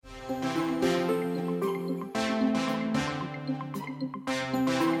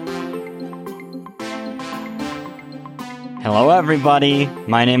Hello, everybody.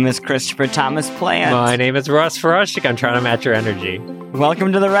 My name is Christopher Thomas Plant. My name is Russ Frushik. I'm trying to match your energy.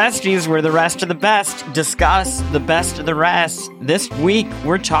 Welcome to the Resties, where the rest of the best discuss the best of the rest. This week,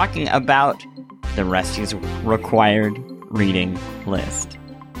 we're talking about the Resties required reading list.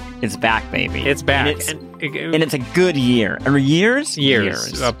 It's back, baby. It's back. And it's a good year. Or years?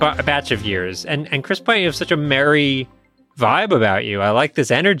 Years. A batch of years. And Chris Plant, you have such a merry vibe about you. I like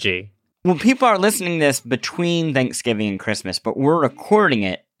this energy. Well, people are listening to this between Thanksgiving and Christmas, but we're recording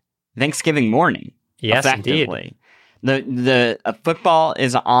it Thanksgiving morning. Yes, effectively. indeed. The football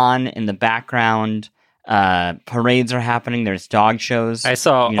is on in the background. Parades are happening. There's dog shows. I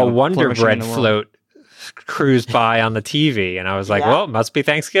saw a Wonder Bread float cruise by on the TV, and I was like, well, it must be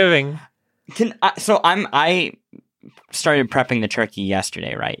Thanksgiving. I started prepping the turkey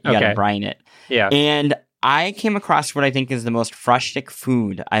yesterday, right? You gotta brine it. Yeah. And I came across what I think is the most Frushik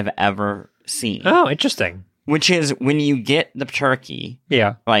food I've ever seen. Oh, interesting. Which is when you get the turkey,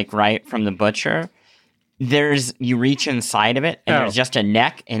 right from the butcher, you reach inside of it, and there's just a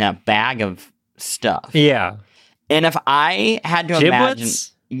neck and a bag of stuff. Yeah. And if I had to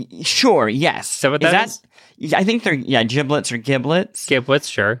Giblets? imagine... Sure, yes. So what that is? I think they're, giblets or giblets. Giblets,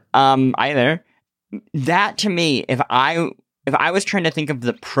 sure. Either. That, to me, if I was trying to think of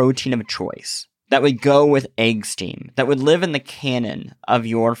the protein of choice that would go with egg steam, that would live in the canon of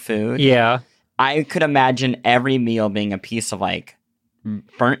your food. Yeah. I could imagine every meal being a piece of, like,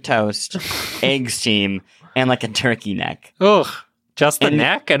 burnt toast, egg steam, and, like, a turkey neck. Ugh. Just the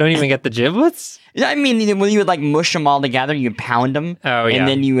neck? I don't even get the giblets? I mean, when you would, like, mush them all together, you'd pound them. Oh, yeah. And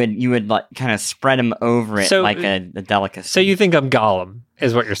then you would like, kind of spread them over it like a delicacy. So you think I'm Gollum,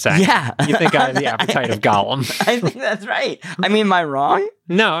 is what you're saying? Yeah. You think I have the appetite of Gollum. I think that's right. I mean, am I wrong?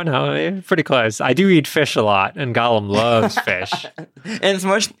 No, pretty close. I do eat fish a lot, and Gollum loves fish. And it's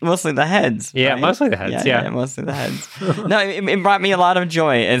mostly the heads. Yeah, right? Mostly the heads, yeah. Mostly the heads. No, it brought me a lot of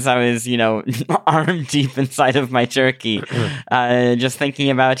joy as I was, arm deep inside of my turkey, just thinking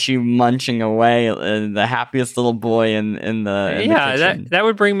about you munching away, the happiest little boy in the kitchen. That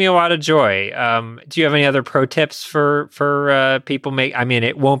would bring me a lot of joy. Do you have any other pro tips for people I mean,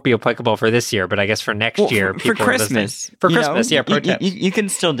 it won't be applicable for this year, but I guess for next year, people for Christmas. For Christmas, pro tips. You can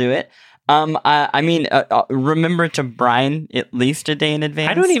still do it. Remember to brine at least a day in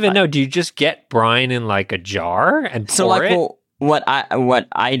advance. I don't even know. Do you just get brine in like a jar and pour it? Well, what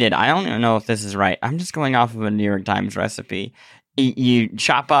I did, I don't even know if this is right. I'm just going off of a New York Times recipe. You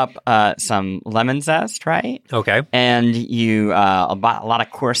chop up some lemon zest, right? Okay. And you a lot of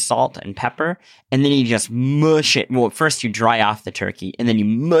coarse salt and pepper, and then you just mush it. Well, first you dry off the turkey, and then you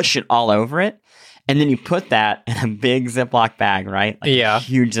mush it all over it. And then you put that in a big Ziploc bag, right? A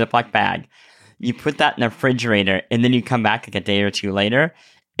huge Ziploc bag. You put that in the refrigerator, and then you come back like a day or two later,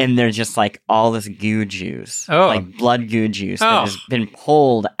 and there's just like all this goo juice, like blood goo juice that has been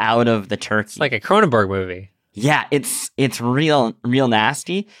pulled out of the turkey. It's like a Cronenberg movie. Yeah, it's real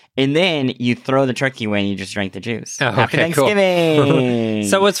nasty. And then you throw the turkey away and you just drink the juice. Happy Thanksgiving! Cool.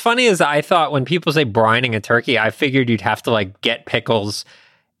 So what's funny is I thought when people say brining a turkey, I figured you'd have to like get pickles,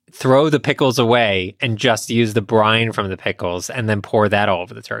 throw the pickles away, and just use the brine from the pickles and then pour that all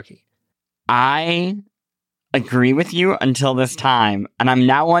over the turkey. I agree with you until this time. And I'm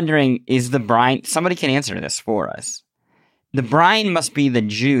now wondering, is the brine... Somebody can answer this for us. The brine must be the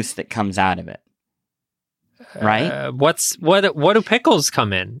juice that comes out of it. Right? What do pickles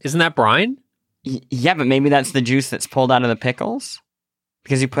come in? Isn't that brine? Yeah, but maybe that's the juice that's pulled out of the pickles?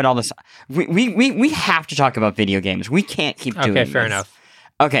 Because you put all this... We have to talk about video games. We can't keep doing this. Okay, fair enough.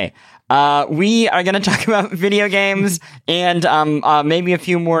 Okay, we are going to talk about video games and maybe a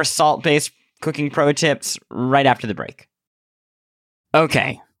few more salt-based cooking pro tips right after the break.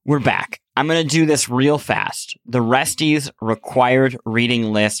 Okay, we're back. I'm going to do this real fast. The Resties required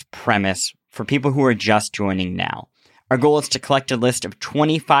reading list premise for people who are just joining now. Our goal is to collect a list of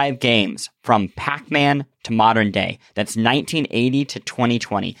 25 games from Pac-Man to modern day. That's 1980 to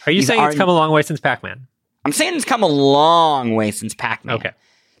 2020. Are you saying it's come a long way since Pac-Man? I'm saying it's come a long way since Pac-Man. Okay.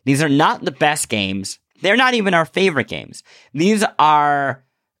 These are not the best games. They're not even our favorite games. These are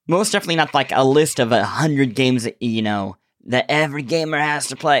most definitely not like a list of 100 games that, that every gamer has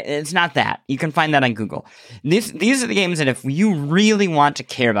to play. It's not that. You can find that on Google. These are the games that if you really want to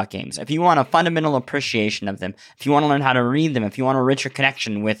care about games, if you want a fundamental appreciation of them, if you want to learn how to read them, if you want a richer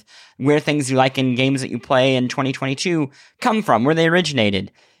connection with where things you like in games that you play in 2022 come from, where they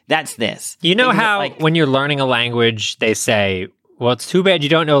originated, that's this. You know how when you're learning a language, they say, well, it's too bad you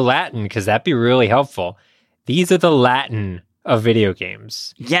don't know Latin because that'd be really helpful. These are the Latin of video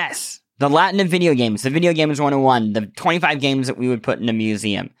games. Yes. The Latin of video games. The Video Games 101. The 25 games that we would put in a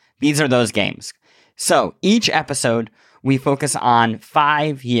museum. These are those games. So each episode, we focus on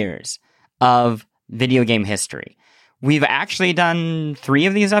 5 years of video game history. We've actually done 3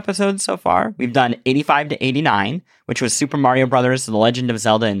 of these episodes so far. We've done 85 to 89, which was Super Mario Brothers, The Legend of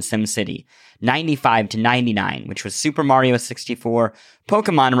Zelda, and SimCity. 95 to 99, which was Super Mario 64,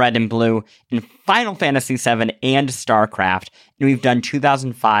 Pokemon Red and Blue, and Final Fantasy VII and StarCraft. And we've done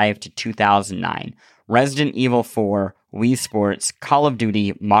 2005 to 2009, Resident Evil 4, Wii Sports, Call of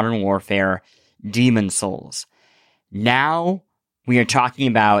Duty, Modern Warfare, Demon's Souls. Now we are talking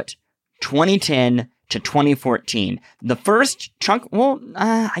about 2010 to 2014. The first chunk,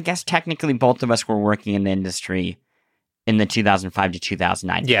 I guess technically both of us were working in the industry in the 2005 to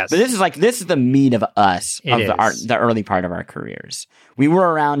 2009. Yes. But this is the meat of us, the early part of our careers. We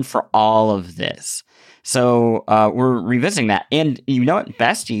were around for all of this. So we're revisiting that. And you know what?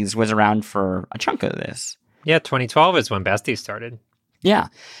 Besties was around for a chunk of this. Yeah, 2012 is when Besties started. Yeah.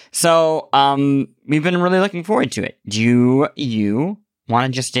 So we've been really looking forward to it. Do you want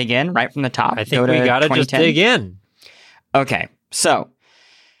to just dig in right from the top? I think we got to just dig in. Okay. So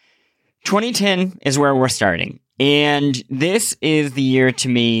 2010 is where we're starting. And this is the year to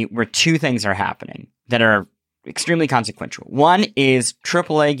me where 2 things are happening that are extremely consequential. One is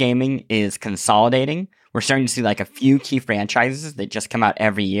AAA gaming is consolidating. We're starting to see like a few key franchises that just come out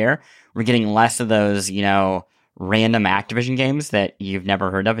every year. We're getting less of those, random Activision games that you've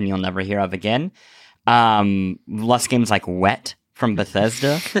never heard of and you'll never hear of again. Less games like Wet from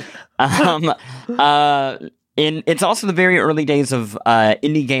Bethesda. And it's also the very early days of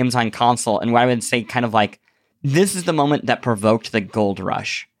indie games on console. And what I would say kind of like, this is the moment that provoked the gold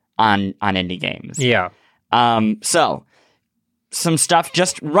rush on indie games. Yeah. So some stuff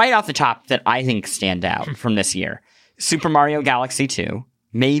just right off the top that I think stand out from this year. Super Mario Galaxy 2.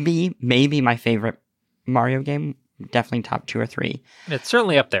 Maybe my favorite Mario game. Definitely top 2 or 3. It's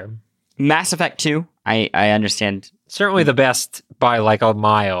certainly up there. Mass Effect 2. I understand. Certainly the best by like a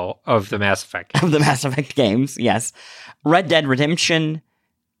mile of the Mass Effect games. Of the Mass Effect games, yes. Red Dead Redemption.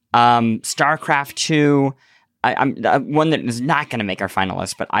 StarCraft 2. I'm one that is not going to make our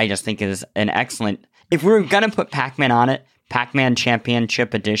finalists, but I just think is an excellent. If we were going to put Pac-Man on it, Pac-Man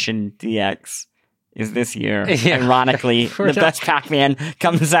Championship Edition DX is this year. Yeah. Ironically, the best Pac-Man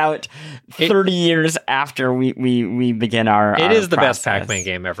comes out 30 years after we begin our. It is the process. best Pac-Man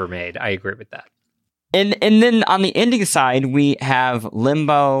game ever made. I agree with that. And then on the indie side, we have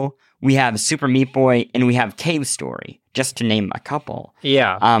Limbo, we have Super Meat Boy, and we have Cave Story, just to name a couple.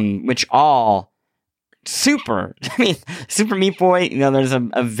 Yeah. Which all. Super Meat Boy, there's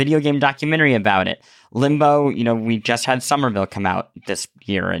a video game documentary about it. Limbo, we just had Somerville come out this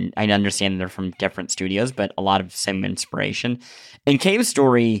year, and I understand they're from different studios, but a lot of same inspiration. And Cave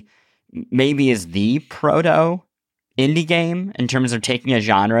Story maybe is the proto indie game in terms of taking a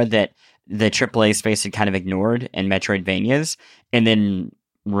genre that the AAA space had kind of ignored in Metroidvanias and then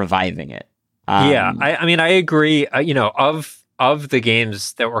reviving it. Yeah, I mean, I agree. Of the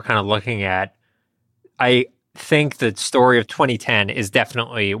games that we're kind of looking at, I think the story of 2010 is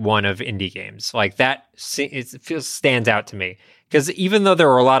definitely one of indie games. Like that, stands out to me. Because even though there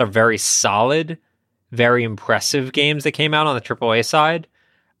were a lot of very solid, very impressive games that came out on the AAA side,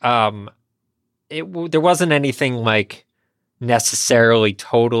 there wasn't anything like necessarily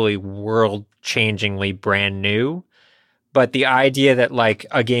totally world-changingly brand new. But the idea that like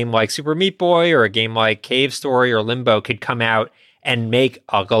a game like Super Meat Boy or a game like Cave Story or Limbo could come out and make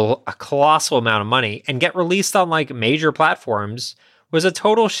a colossal amount of money and get released on like major platforms was a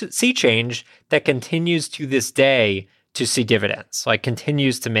total sea change that continues to this day to see dividends, like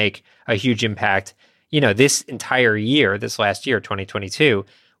continues to make a huge impact. This entire year, this last year, 2022,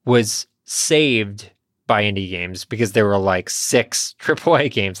 was saved by indie games because there were like 6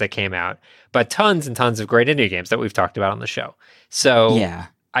 AAA games that came out, but tons and tons of great indie games that we've talked about on the show. So yeah,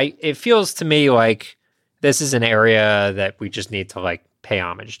 it feels to me like this is an area that we just need to like pay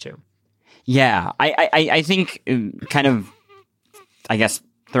homage to. Yeah, I think kind of, I guess,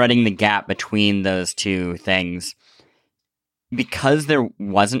 threading the gap between those two things, because there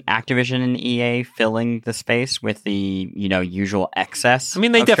wasn't Activision and EA filling the space with the usual excess. I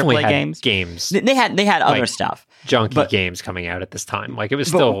mean, they definitely AAA had games. They had other stuff, junky games coming out at this time. Like it was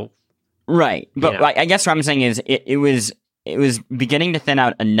still right. But I guess what I'm saying is it was beginning to thin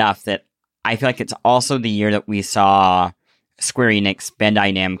out enough that I feel like it's also the year that we saw Square Enix,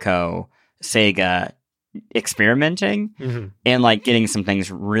 Bandai Namco, Sega experimenting and like getting some things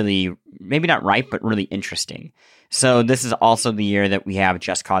really, maybe not right, but really interesting. So this is also the year that we have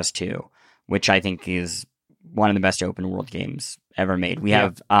Just Cause 2, which I think is one of the best open world games ever made. We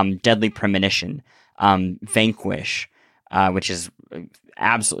have Deadly Premonition, Vanquish, which is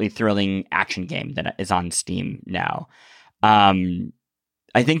absolutely thrilling action game that is on Steam now.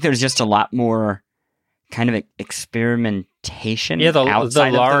 I think there's just a lot more kind of experimentation. Yeah, the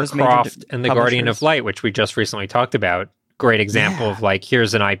outside Lara of those major Croft and the Guardian of publishers. Light, which we just recently talked about. Great example of like,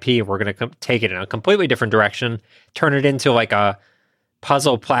 here's an IP, we're going to take it in a completely different direction, turn it into like a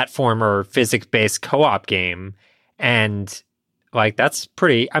puzzle platformer, physics-based co-op game, and like that's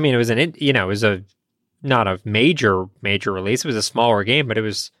pretty. I mean, it was it was a not a major release. It was a smaller game, but it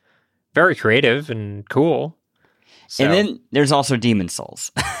was very creative and cool. So. And then there's also Demon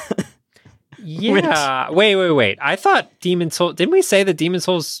Souls. Yeah. Wait. I thought Demon Souls. Didn't we say that Demon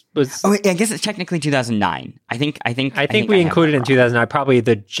Souls was? Oh, I guess it's technically 2009. I think we included in 2009 probably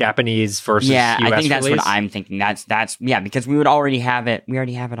the Japanese versus yeah. US I think that's release. what I'm thinking. That's yeah, because we would already have it. We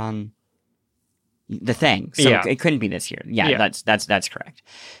already have it on the thing, so Yeah. it couldn't be this year. Yeah, that's correct.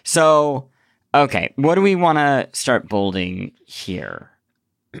 So okay, what do we want to start bolding here?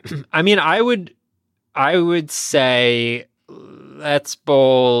 I mean, I would say. That's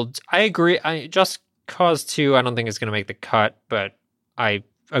bold. I agree. Just Cause 2, I don't think is going to make the cut, but I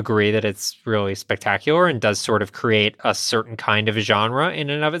agree that it's really spectacular and does sort of create a certain kind of genre in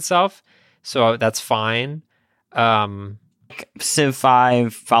and of itself. So that's fine. Civ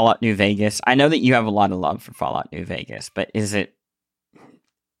 5, Fallout New Vegas. I know that you have a lot of love for Fallout New Vegas, but is it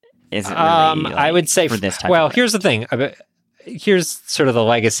really, I would say for this type well, of here's the thing. Here's sort of the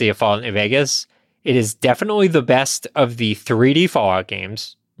legacy of Fallout New Vegas. It is definitely the best of the 3D Fallout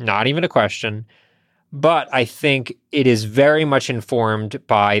games, not even a question. But I think it is very much informed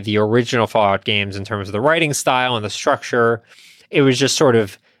by the original Fallout games in terms of the writing style and the structure. It was just sort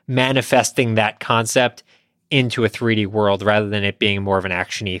of manifesting that concept into a 3D world rather than it being more of an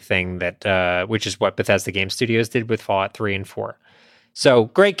action-y thing that, which is what Bethesda Game Studios did with Fallout 3 and 4. So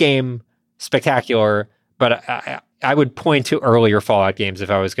great game, spectacular, but I would point to earlier Fallout games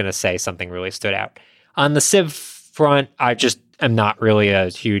if I was going to say something really stood out. On the Civ front, I just am not really a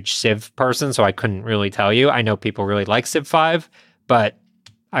huge Civ person, so I couldn't really tell you. I know people really like Civ 5, but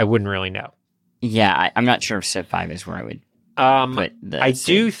I wouldn't really know. Yeah, I'm not sure if Civ 5 is where I would put the I Civ.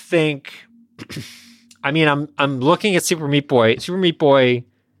 do think... I mean, I'm looking at Super Meat Boy. Super Meat Boy,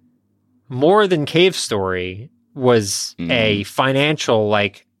 more than Cave Story, was a financial,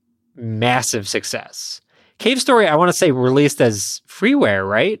 like, massive success. Cave Story, I want to say, released as freeware,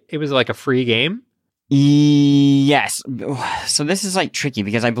 right? It was like a free game. Yes. So this is like tricky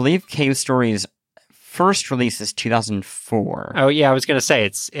because I believe Cave Story's first release is 2004. Oh yeah, I was going to say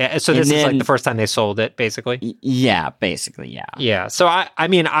it's so. This is like the first time they sold it, basically. Yeah, basically, yeah. Yeah. So I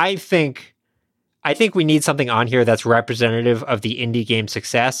mean, I think we need something on here that's representative of the indie game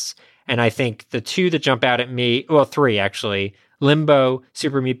success. And I think the two that jump out at me, well, three actually. Limbo,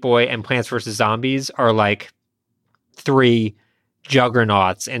 Super Meat Boy, and Plants vs. Zombies are like three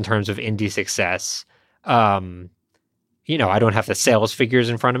juggernauts in terms of indie success. I don't have the sales figures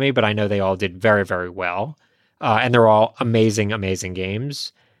in front of me, but I know they all did very, very well. And they're all amazing, amazing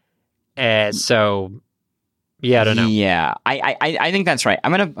games. So, yeah, I don't know. Yeah, I think that's right.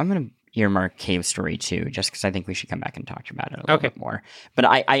 I'm gonna earmark Cave Story 2, just because I think we should come back and talk about it a little bit more. But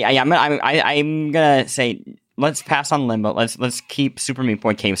I'm gonna say, let's pass on Limbo. Let's keep Super Meat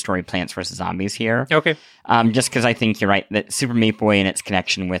Boy, Cave Story, Plants vs. Zombies here. Okay. Just because I think you're right that Super Meat Boy and its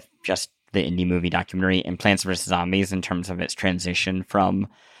connection with just the indie movie documentary, and Plants vs. Zombies in terms of its transition from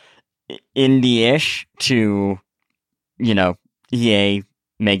indie-ish to, EA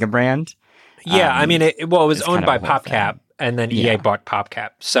mega brand. Yeah, I mean, it was owned by kind of a whole PopCap, and then EA bought PopCap.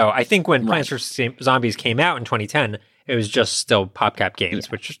 So I think when Plants vs. Zombies came out in 2010, it was just still PopCap Games,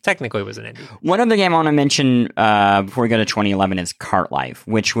 which technically was an indie. One other game I want to mention before we go to 2011 is Cart Life,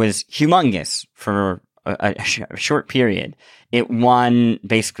 which was humongous for a short period. It won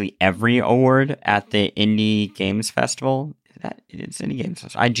basically every award at the Indie Games Festival. It's Indie Games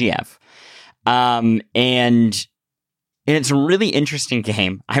Festival, IGF. And it's a really interesting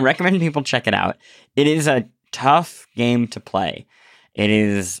game. I recommend people check it out. It is a tough game to play. It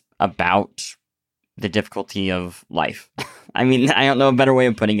is about the difficulty of life. I mean, I don't know a better way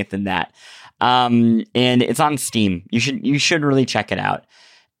of putting it than that. And it's on Steam. You should really check it out.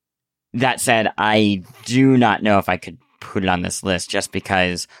 That said, I do not know if I could put it on this list just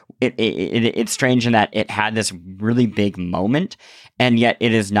because it's strange in that it had this really big moment, and yet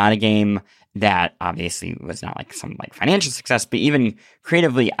it is not a game that obviously was not like some like financial success, but even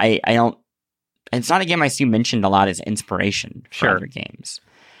creatively, I don't. It's not a game I see mentioned a lot as inspiration for other games.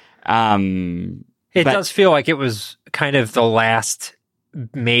 It does feel like it was kind of the last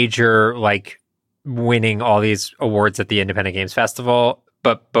major like winning all these awards at the Independent Games Festival,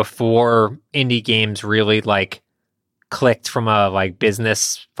 but before indie games really like clicked from a like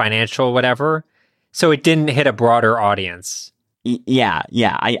business, financial, whatever. So it didn't hit a broader audience. Yeah.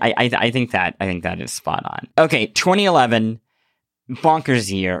 I think that is spot on. Okay, 2011,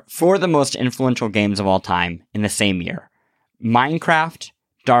 bonkers year for the most influential games of all time in the same year: Minecraft,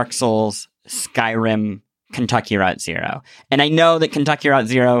 Dark Souls, Skyrim, Kentucky Route Zero. And I know that Kentucky Route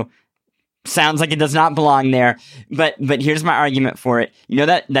Zero sounds like it does not belong there, but here's my argument for it. You know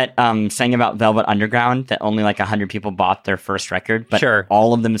that saying about Velvet Underground that only like 100 people bought their first record, but Sure.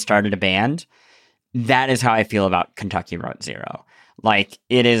 all of them started a band? That is how I feel about Kentucky Route Zero. Like,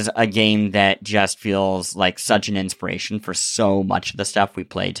 it is a game that just feels like such an inspiration for so much of the stuff we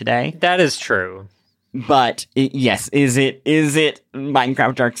play today. That is true. But yes, is it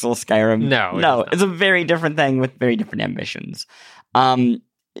Minecraft, Dark Souls, Skyrim? No, it's a very different thing with very different ambitions.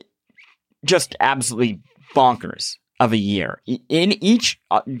 Just absolutely bonkers of a year. In each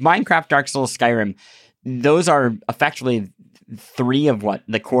Minecraft, Dark Souls, Skyrim, those are effectively 3 of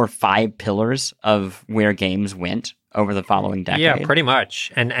the core 5 pillars of where games went over the following decade. Yeah, pretty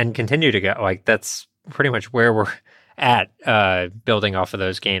much, and continue to go. Like, that's pretty much where we're at, building off of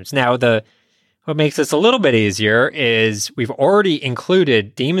those games. Now, what makes this a little bit easier is we've already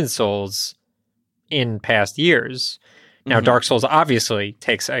included Demon Souls in past years. Now, Dark Souls obviously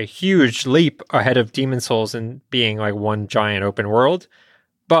takes a huge leap ahead of Demon Souls in being like one giant open world,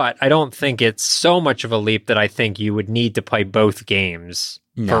 but I don't think it's so much of a leap that I think you would need to play both games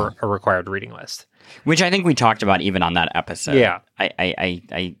for a required reading list. Which I think we talked about even on that episode. Yeah.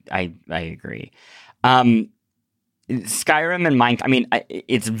 I agree. Skyrim and Minecraft, I mean,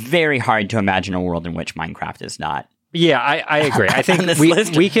 it's very hard to imagine a world in which Minecraft is not. Yeah, I agree. I think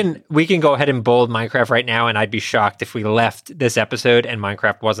we can go ahead and bold Minecraft right now, and I'd be shocked if we left this episode and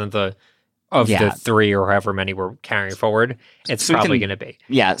Minecraft wasn't the 3 or however many we're carrying forward. It's so probably going to be.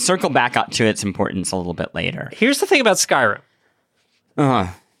 Yeah, circle back up to its importance a little bit later. Here's the thing about Skyrim.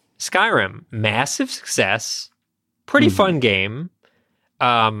 Skyrim, massive success, pretty fun game,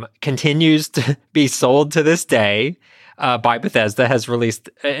 continues to be sold to this day by Bethesda, has released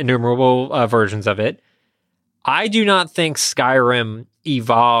innumerable versions of it. I do not think Skyrim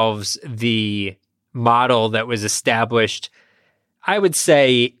evolves the model that was established, I would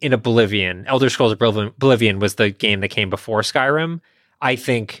say, in Oblivion. Elder Scrolls Oblivion was the game that came before Skyrim. I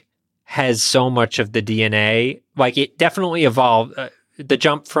think has so much of the DNA. Like, it definitely evolved. The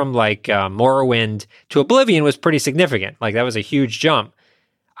jump from like Morrowind to Oblivion was pretty significant. Like, that was a huge jump.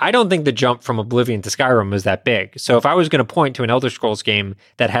 I don't think the jump from Oblivion to Skyrim was that big. So if I was going to point to an Elder Scrolls game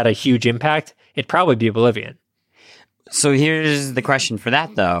that had a huge impact, it'd probably be Oblivion. So here's the question for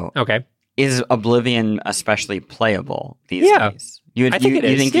that, though. Okay. Is Oblivion especially playable these days? I think it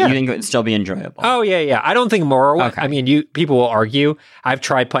is. You think it would still be enjoyable? Oh, yeah. I don't think Morrowind... Okay. I mean, people will argue. I've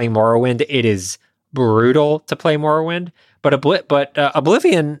tried playing Morrowind. It is brutal to play Morrowind. But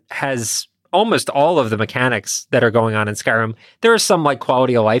Oblivion has almost all of the mechanics that are going on in Skyrim. There is some like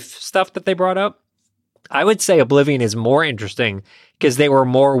quality of life stuff that they brought up. I would say Oblivion is more interesting because they were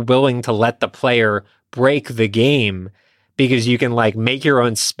more willing to let the player break the game, because you can like make your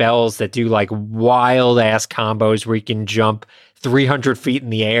own spells that do like wild ass combos where you can jump 300 feet in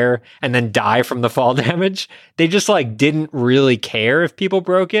the air and then die from the fall damage. They just like didn't really care if people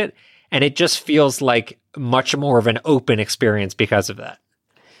broke it. And it just feels like much more of an open experience because of that.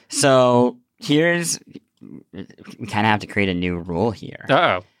 So we kind of have to create a new rule here.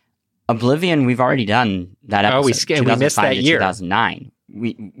 Uh-oh. Oblivion, we've already done that episode. We missed that year. 2009.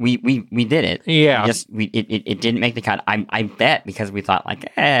 We did it. Yeah. It didn't make the cut. I bet because we thought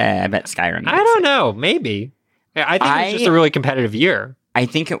like, I bet Skyrim. I don't know. Maybe. I think it was just a really competitive year. I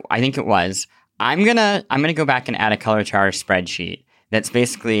think it was. I'm gonna go back and add a color to our spreadsheet. That's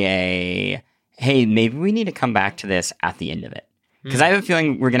basically hey, maybe we need to come back to this at the end of it. Because I have a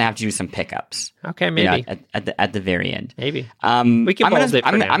feeling we're going to have to do some pickups. Okay, maybe. At the very end. Maybe. We can bold it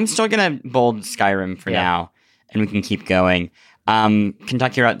for now. I'm still going to bold Skyrim for now, and we can keep going.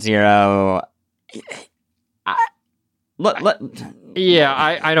 Kentucky Route Zero. I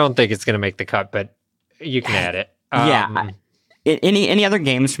don't think it's going to make the cut, but you can add it. Any other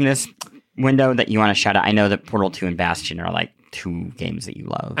games from this window that you want to shout out? I know that Portal 2 and Bastion are like 2 games that you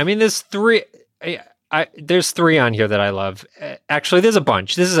love. I mean, there's 3. There's 3 on here that I love. Actually, there's a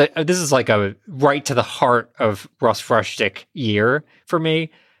bunch. This is like a right to the heart of Russ Frushtick year for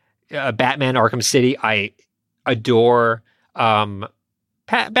me. Batman: Arkham City, I adore.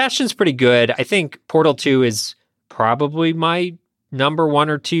 Bastion's pretty good. I think Portal 2 is probably my number 1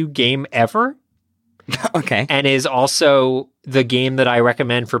 or 2 game ever. Okay. And is also the game that I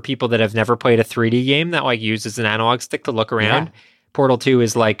recommend for people that have never played a 3D game that like uses an analog stick to look around. Yeah. Portal 2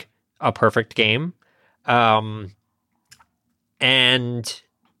 is like a perfect game. And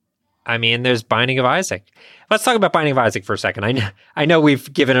I mean, there's Binding of Isaac. Let's talk about Binding of Isaac for a second. I know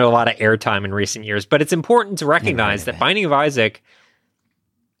we've given it a lot of airtime in recent years, but it's important to recognize that Binding of Isaac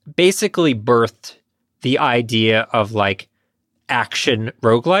basically birthed the idea of like action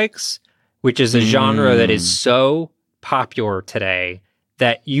roguelikes, which is a genre that is so popular today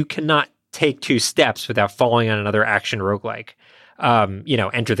that you cannot take two steps without falling on another action roguelike.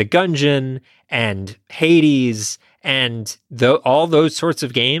 Enter the Gungeon and Hades and all those sorts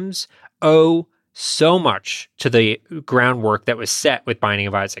of games owe so much to the groundwork that was set with Binding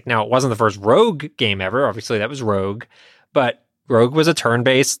of Isaac. Now, it wasn't the first Rogue game ever. Obviously, that was Rogue, but Rogue was a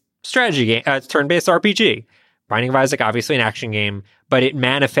turn-based strategy game, turn-based RPG. Binding of Isaac, obviously an action game, but it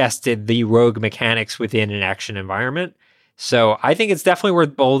manifested the Rogue mechanics within an action environment. So I think it's definitely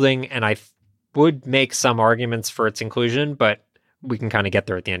worth bolding, and I would make some arguments for its inclusion, but we can kind of get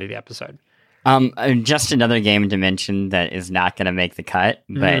there at the end of the episode. Just another game to mention that is not going to make the cut,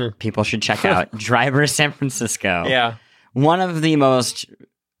 but people should check out Driver San Francisco. Yeah. One of the most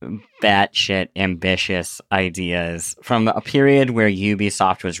batshit ambitious ideas from a period where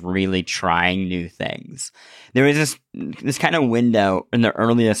Ubisoft was really trying new things. There was this kind of window in the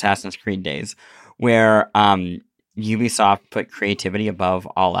early Assassin's Creed days where Ubisoft put creativity above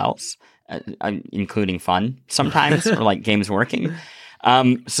all else, including fun sometimes, or like games working.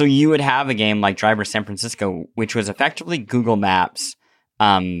 So you would have a game like Driver San Francisco, which was effectively Google Maps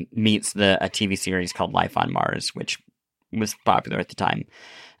meets a TV series called Life on Mars, which was popular at the time.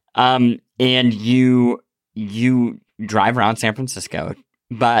 And you drive around San Francisco,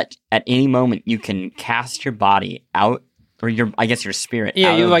 but at any moment you can cast your body out, or your spirit.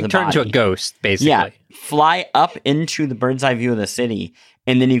 Yeah, out you of like the turn body. into a ghost, basically. Yeah, fly up into the bird's eye view of the city,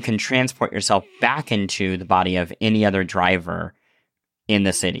 and then you can transport yourself back into the body of any other driver in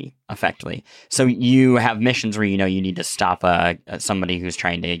the city, effectively. So you have missions where you need to stop somebody who's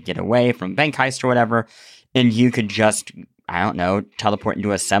trying to get away from a bank heist or whatever, and you could just, I don't know, teleport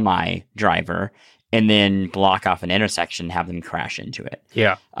into a semi-driver and then block off an intersection and have them crash into it.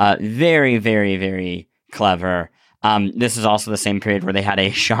 Yeah. Very, very, very clever. This is also the same period where they had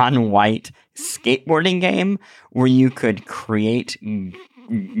a Shaun White skateboarding game where you could create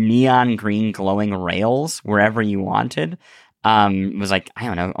neon green glowing rails wherever you wanted. It was like, I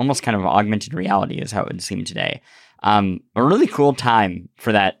don't know, almost kind of augmented reality is how it would seem today. A really cool time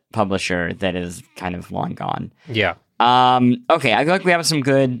for that publisher that is kind of long gone. Yeah. Okay, I feel like we have some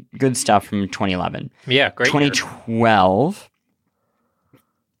good stuff from 2011. Yeah, great. 2012.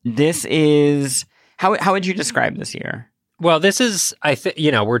 This is how would you describe this year? Well, this is,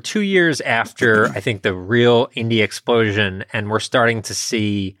 we're 2 years after, I think, the real indie explosion, and we're starting to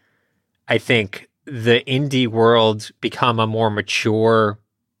see, I think, the indie world become a more mature,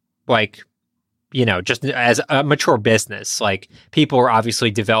 just as a mature business. Like, people are obviously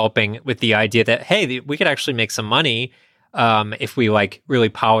developing with the idea that, hey, we could actually make some money if we really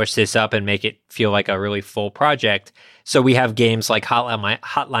polish this up and make it feel like a really full project. So we have games like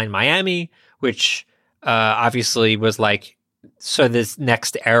Hotline Miami, which obviously was this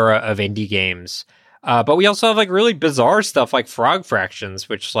next era of indie games. But we also have really bizarre stuff like Frog Fractions,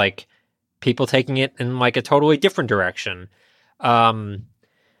 which people taking it in a totally different direction. Candy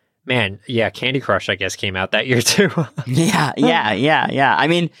Crush, I guess, came out that year too. Yeah. I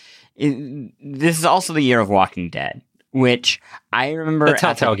mean, this is also the year of Walking Dead, which I remember... The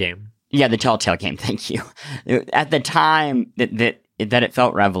Telltale game. Yeah, the Telltale game, thank you. At the time that it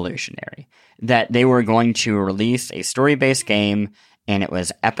felt revolutionary, that they were going to release a story-based game, and it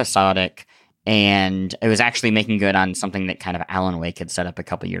was episodic, and it was actually making good on something that kind of Alan Wake had set up a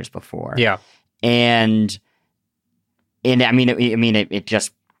couple years before. Yeah. And I mean, it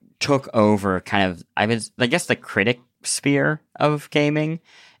just took over kind of, I guess, the critic sphere of gaming.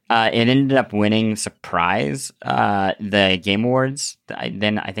 It ended up winning surprise the Game Awards.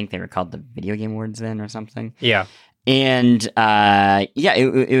 Then I think they were called the Video Game Awards then or something. Yeah. And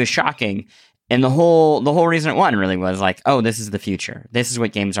it was shocking. And the whole reason it won really was oh, this is the future. This is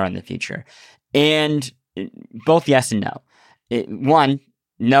what games are in the future. And both yes and no. One,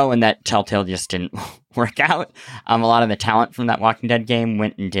 no, and that Telltale just didn't work out. A lot of the talent from that Walking Dead game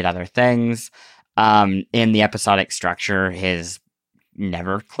went and did other things. And the episodic structure has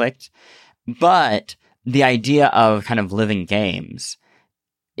never clicked. But the idea of kind of living games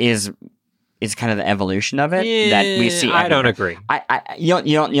is kind of the evolution of it that we see. I don't agree. You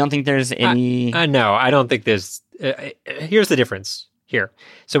don't think there's any? No, I don't think there's. Here's the difference here.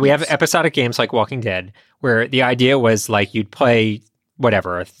 So we have episodic games like Walking Dead, where the idea was you'd play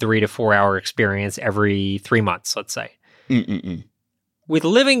a 3 to 4 hour experience every 3 months, let's say. Mm-mm-mm. With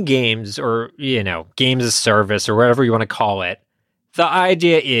living games, or games as service, or whatever you want to call it, the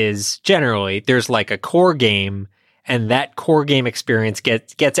idea is generally there's like a core game, and that core game experience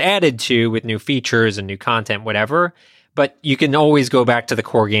gets added to with new features and new content, whatever. But you can always go back to the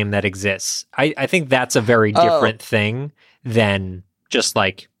core game that exists. I think that's a very different thing than just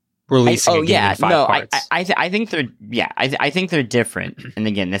like releasing a game in 5 parts. I think they're I think they're different. And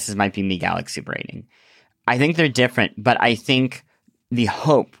again, this might be me galaxy braining. I think they're different, but I think the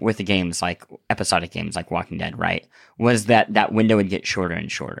hope with the games like episodic games like Walking Dead, right, was that window would get shorter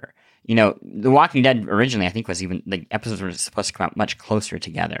and shorter. You know, The Walking Dead originally, I think, was even the episodes were supposed to come out much closer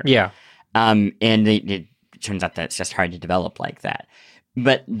together. Yeah. And it turns out that it's just hard to develop like that.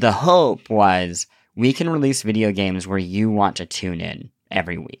 But the hope was we can release video games where you want to tune in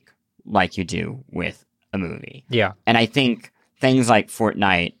every week, like you do with a movie. Yeah. And I think things like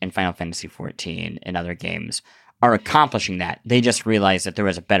Fortnite and Final Fantasy XIV and other games are accomplishing that. They just realized that there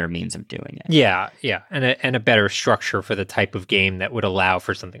was a better means of doing it. Yeah, and a better structure for the type of game that would allow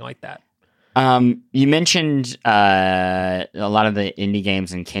for something like that. You mentioned a lot of the indie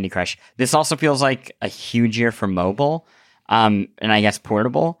games and Candy Crush. This also feels like a huge year for mobile, and I guess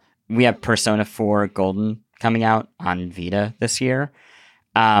portable. We have Persona 4 Golden coming out on Vita this year,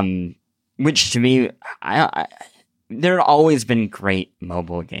 which to me, there have always been great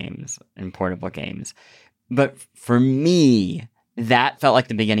mobile games and portable games. But for me, that felt like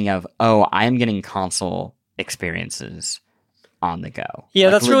the beginning of, I am getting console experiences on the go. Yeah,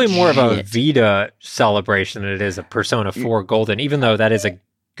 like, that's really more of a Vita celebration than it is a Persona 4 Golden, even though that is a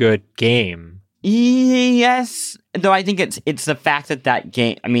good game. Yes, though I think it's the fact that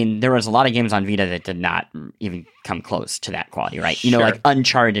game, I mean, there was a lot of games on Vita that did not even come close to that quality, right? Sure. You know, like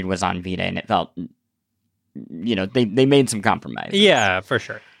Uncharted was on Vita and it felt, you know, they made some compromises. Yeah, for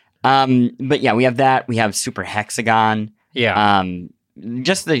sure. But yeah, we have that. We have Super Hexagon. Yeah.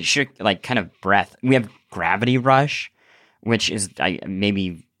 Just the sheer, like, kind of breadth. We have Gravity Rush, which is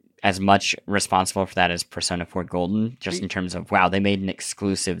maybe as much responsible for that as Persona 4 Golden, just in terms of, wow, they made an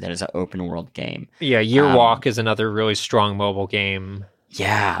exclusive that is an open world game. Yeah, Year Walk is another really strong mobile game.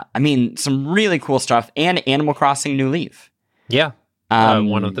 Yeah, I mean, some really cool stuff. And Animal Crossing New Leaf. Yeah.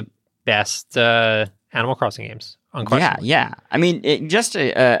 One of the best Animal Crossing games. Yeah. I mean, just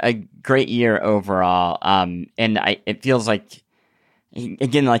a great year overall. And it feels like,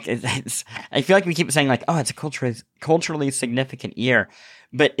 again, like I feel like we keep saying like, it's a culturally significant year,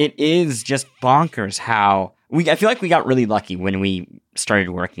 but it is just bonkers how I feel like we got really lucky when we started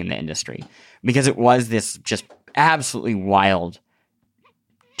working in the industry, because it was this just absolutely wild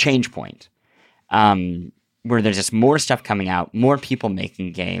change point. Where there's just more stuff coming out, more people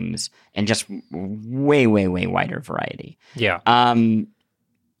making games, and just way, way, way wider variety. Yeah.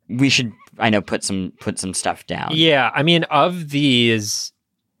 We should, I know, put some stuff down. Yeah, I mean, of these,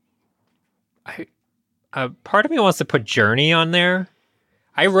 part of me wants to put Journey on there.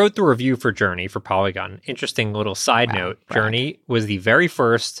 I wrote the review for Journey for Polygon. Interesting little side note. Brag. Journey was the very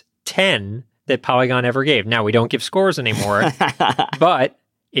first 10 that Polygon ever gave. Now, we don't give scores anymore, but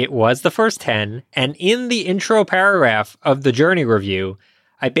it was the first 10, and in the intro paragraph of the Journey review,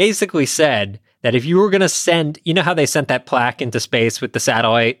 I basically said that if you were going to send, you know how they sent that plaque into space with the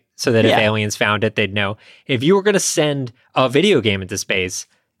satellite so that if aliens found it, they'd know? If you were going to send a video game into space,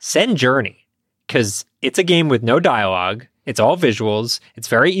 send Journey, because it's a game with no dialogue, it's all visuals, it's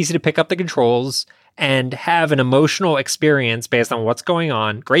very easy to pick up the controls, and have an emotional experience based on what's going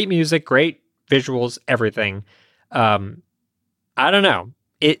on. Great music, great visuals, everything. I don't know.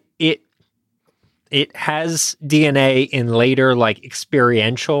 It has DNA in later, like,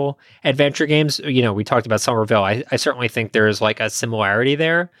 experiential adventure games. You know, we talked about Somerville. I certainly think there's like a similarity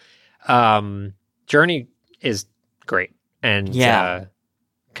there. Journey is great and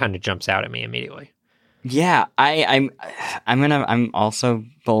kind of jumps out at me immediately. Yeah, I'm also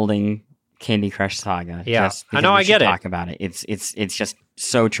bolding Candy Crush Saga. Yeah, just I know. I get it. Talk about it. It's just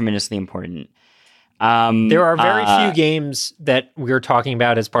so tremendously important. There are very few games that we're talking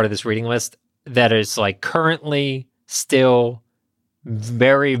about as part of this reading list that is like currently still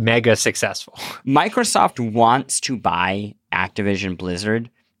very mega successful. Microsoft wants to buy Activision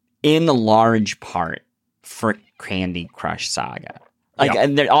Blizzard in large part for Candy Crush Saga. Like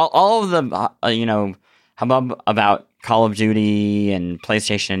all of the hubbub about Call of Duty and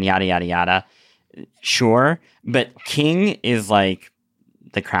PlayStation and yada yada yada. Sure, but King is like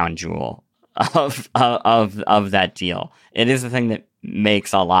the crown jewel of that deal. It is the thing that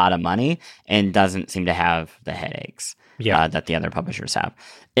makes a lot of money and doesn't seem to have the headaches that the other publishers have.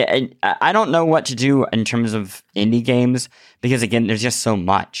 I don't know what to do in terms of indie games because, again, there's just so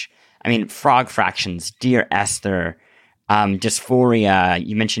much. I mean, Frog Fractions, Dear Esther, Dysphoria,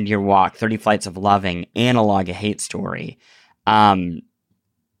 you mentioned Your Walk, 30 Flights of Loving, Analog, A Hate Story.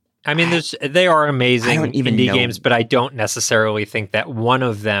 I mean, they are amazing I don't even indie know. games, but I don't necessarily think that one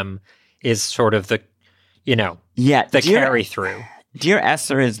of them is sort of the carry through. Dear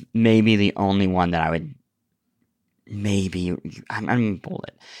Esther is maybe the only one that I would I'm gonna pull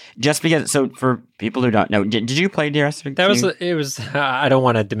it just because. So for people who don't know, did you play Dear Esther? It was. I don't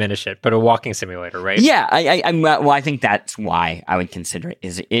want to diminish it, but a walking simulator, right? Yeah, I think that's why I would consider it.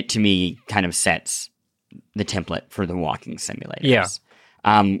 Is it to me kind of sets the template for the walking simulators?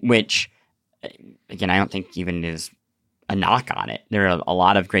 Yeah. Which, again, I don't think even is a knock on it. There are a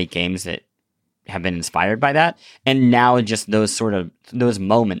lot of great games that have been inspired by that. And now just those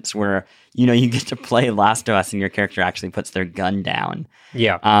moments where, you get to play Last of Us and your character actually puts their gun down.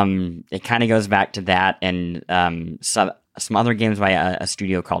 Yeah. It kind of goes back to that and some other games by a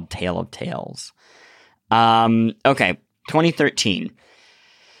studio called Tale of Tales. Okay, 2013.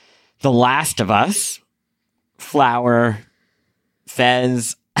 The Last of Us, Flower,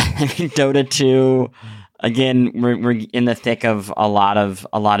 Fez, Dota 2. Again, we're in the thick of a lot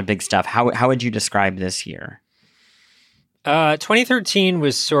of big stuff. How would you describe this year? 2013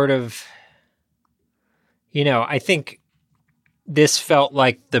 was sort of, I think this felt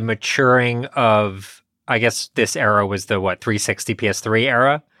like the maturing of, I guess this era was the 360 PS3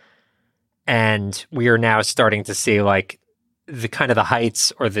 era, and we are now starting to see like the kind of the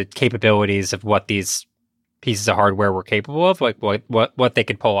heights or the capabilities of what these pieces of hardware were capable of, like what they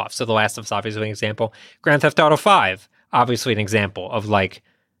could pull off. So The Last of Us, obviously an example. Grand Theft Auto 5, obviously an example of like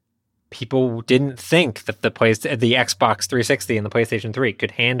people didn't think that the Xbox 360 and the PlayStation 3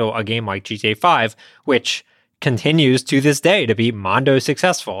 could handle a game like GTA 5, which continues to this day to be mondo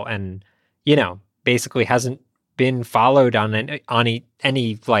successful and, basically hasn't been followed on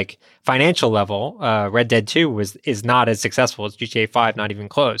any like financial level. Red Dead 2 is not as successful as GTA 5, not even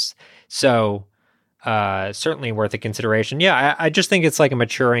close. So certainly worth a consideration. Yeah, I just think it's like a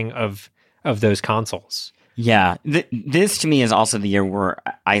maturing of those consoles. Yeah, this to me is also the year where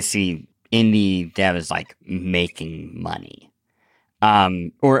I see indie devs like making money,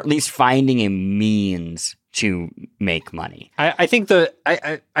 or at least finding a means to make money. I think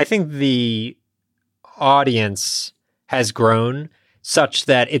the audience has grown such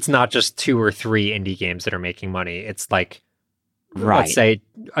that it's not just 2 or 3 indie games that are making money. It's like, right, let's say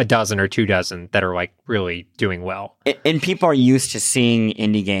a dozen or 2 dozen that are like really doing well. And people are used to seeing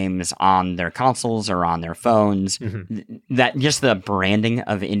indie games on their consoles or on their phones. Mm-hmm. That just the branding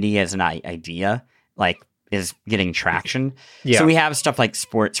of indie as an idea, like, is getting traction. Yeah. So we have stuff like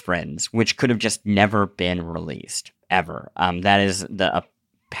Sports Friends, which could have just never been released ever. That is a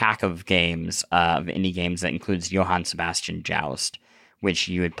pack of games, of indie games, that includes Johann Sebastian Joust, which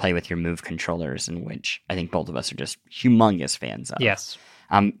you would play with your Move controllers, and which I think both of us are just humongous fans of. Yes.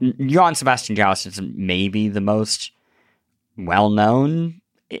 Johann Sebastian Joust is maybe the most well-known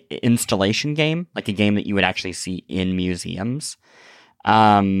installation game, like a game that you would actually see in museums.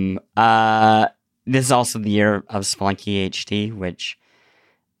 This is also the year of Spelunky HD, which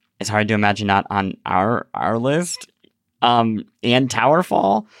is hard to imagine not on our list, and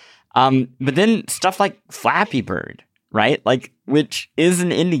Towerfall. But then stuff like Flappy Bird, right? Like, which is an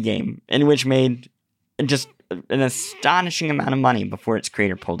indie game and which made just an astonishing amount of money before its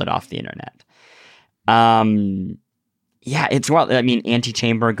creator pulled it off the internet. Yeah, it's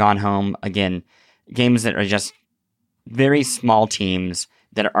Antichamber, Gone Home, again, games that are just very small teams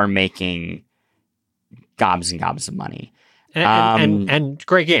that are making gobs and gobs of money. And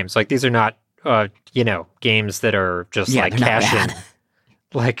great games. Like, these are not, games that are just like cash in,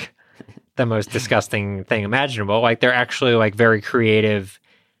 like the most disgusting thing imaginable. Like, they're actually like very creative,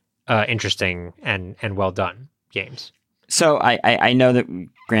 interesting, and well done games. So I know that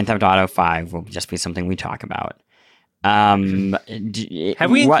Grand Theft Auto 5 will just be something we talk about.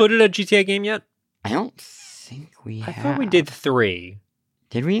 Have we included a GTA game yet? I don't think we have. I thought we did 3.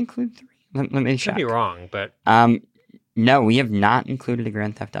 Did we include 3? Let me check. Could be wrong, but no, we have not included a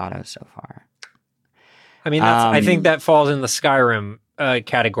Grand Theft Auto so far. I mean, I think that falls in the Skyrim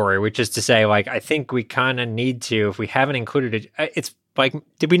category, which is to say, like, I think we kind of need to, if we haven't included it. It's like,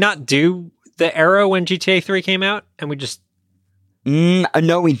 did we not do the era when GTA 3 came out, and we just?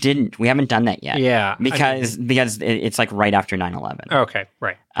 No, we didn't. We haven't done that yet. Yeah, because it's like right after 9/11. Okay,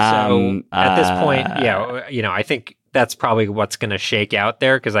 right. So at this point, I think that's probably what's going to shake out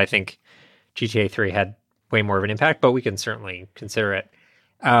there, because I think GTA 3 had way more of an impact, but we can certainly consider it.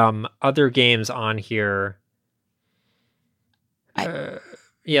 Other games on here.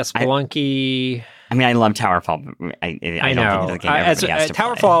 Spelunky. I love Towerfall, but I know. Don't think everybody has to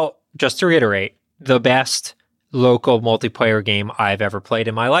Towerfall, just to reiterate, the best local multiplayer game I've ever played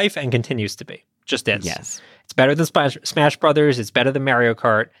in my life, and continues to be. Just is. Yes. It's better than Smash Brothers. It's better than Mario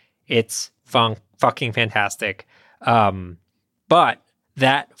Kart. It's fucking fantastic. But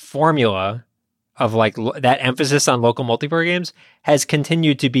that formula of like that emphasis on local multiplayer games has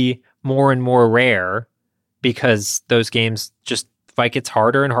continued to be more and more rare because those games just like it's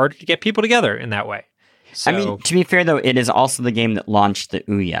harder and harder to get people together in that way. So, I mean, to be fair, though, it is also the game that launched the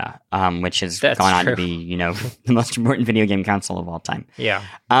Ouya, which has gone on to be, the most important video game console of all time. Yeah.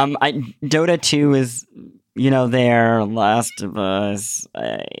 Dota 2 is, there. Last of Us.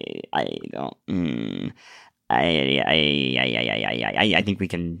 I think we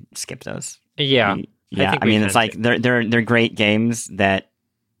can skip those. Yeah. Yeah. I mean, it's like they're great games that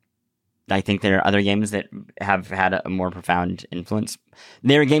I think there are other games that have had a more profound influence.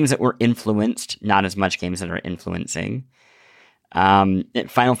 There are games that were influenced, not as much games that are influencing.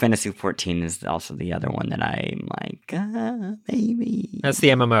 Final Fantasy XIV is also the other one that I'm like, maybe. That's the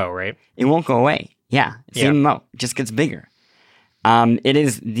MMO, right? It won't go away. Yeah, it's the MMO. It just gets bigger. It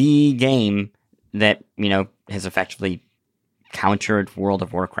is the game that, has effectively countered World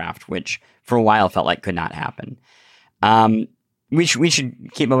of Warcraft, which for a while felt like could not happen. We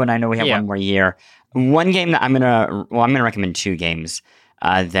should keep moving. I know we have one more year. One game that I'm gonna recommend two games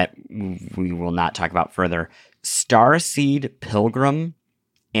that we will not talk about further: Starseed Pilgrim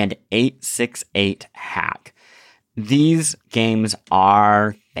and 868 Hack. These games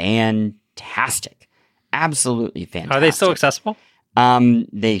are fantastic, absolutely fantastic. Are they still accessible?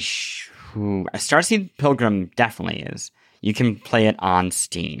 Starseed Pilgrim definitely is. You can play it on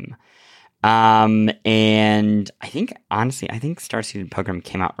Steam. And I think Starseed Pilgrim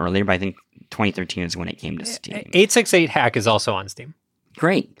came out earlier, but I think 2013 is when it came to Steam. 868 Hack is also on Steam.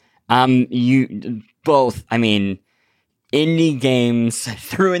 Great. You both, indie games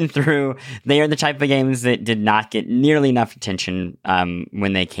through and through. They are the type of games that did not get nearly enough attention,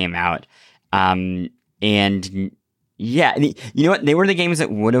 when they came out. And yeah, you know what? They were the games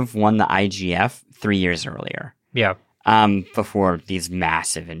that would have won the IGF 3 years earlier. Yeah. Before these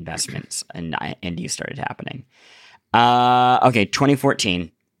massive investments and indies started happening. Okay,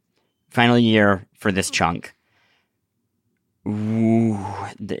 2014, final year for this chunk. Ooh,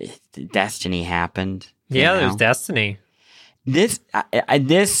 the Destiny happened. There's Destiny. This,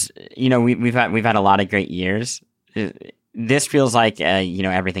 we've had a lot of great years. This feels like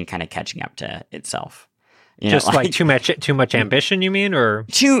everything kind of catching up to itself. Like too much ambition, you mean, or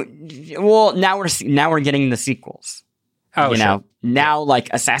now we're getting the sequels. Oh, sure. Now like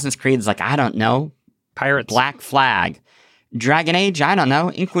Assassin's Creed's like, I don't know, Pirates, Black Flag, Dragon Age, I don't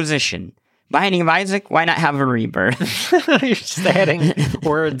know, Inquisition, Binding of Isaac. Why not have a rebirth? You're just adding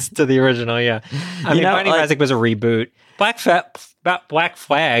words to the original. Yeah, Binding of Isaac was a reboot. Black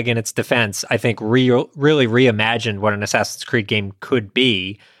Flag, in its defense, I think really reimagined what an Assassin's Creed game could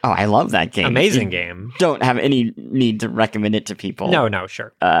be. Oh, I love that game. Amazing game. Don't have any need to recommend it to people. No,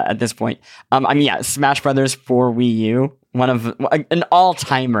 sure. At this point, Smash Brothers for Wii U, one of an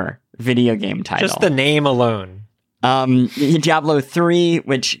all-timer video game title. Just the name alone. Diablo 3,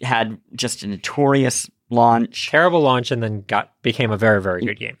 which had just a notorious launch. Terrible launch, and then became a very, very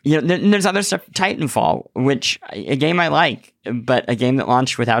good game. There's other stuff. Titanfall, which a game I like, but a game that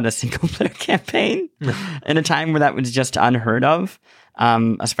launched without a single player campaign in a time where that was just unheard of,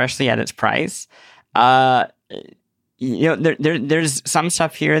 especially at its price. There's some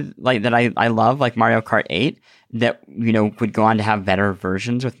stuff here like that I love, like Mario Kart 8, that would go on to have better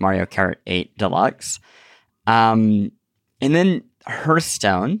versions with Mario Kart 8 Deluxe, and then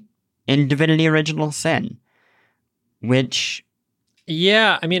Hearthstone and Divinity Original Sin, which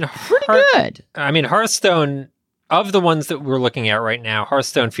pretty good. Hearthstone, of the ones that we're looking at right now,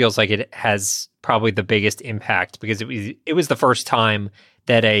 Hearthstone feels like it has probably the biggest impact because it was the first time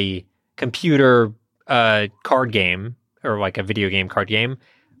that a computer card game, or like a video game card game,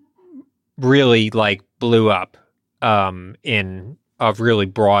 really like blew up in a really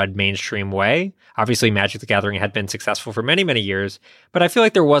broad mainstream way. Obviously, Magic the Gathering had been successful for many, many years, but I feel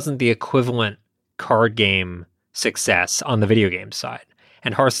like there wasn't the equivalent card game success on the video game side.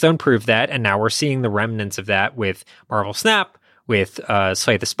 And Hearthstone proved that, and now we're seeing the remnants of that with Marvel Snap, with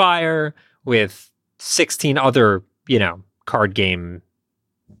Slay the Spire, with 16 other, card games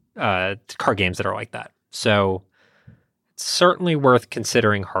that are like that. So it's certainly worth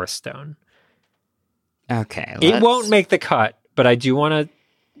considering Hearthstone. Okay. It won't make the cut, but I do want to...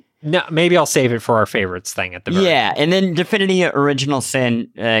 No, maybe I'll save it for our favorites thing at the very end. And then Divinity Original Sin,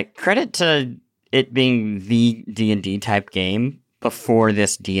 credit to it being the D&D type game before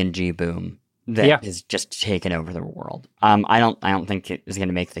this D&G boom that has just taken over the world. I don't think it is going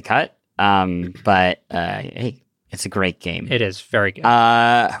to make the cut, but hey, it's a great game. It is very good.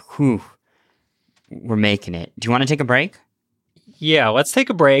 we're making it. Do you want to take a break? Yeah, let's take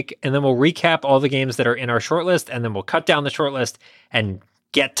a break, and then we'll recap all the games that are in our shortlist, and then we'll cut down the shortlist and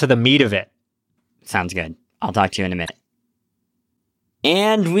get to the meat of it. Sounds good. I'll talk to you in a minute.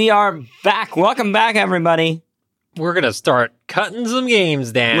 And we are back. Welcome back, everybody. We're going to start cutting some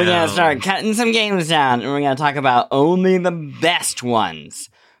games down. We're going to start cutting some games down, and we're going to talk about only the best ones.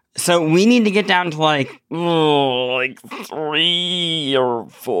 So we need to get down to like 3 or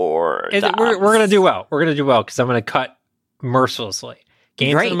 4. We're going to do well. We're going to do well because I'm going to cut mercilessly.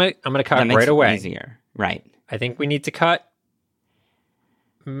 Games Great. I'm going to cut that makes right away. It easier. Right. I think we need to cut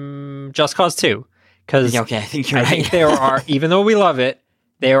Just Cause 2. Because okay, I think you're right. I think there are, even though we love it,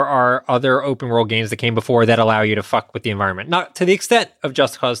 there are other open world games that came before that allow you to fuck with the environment. Not to the extent of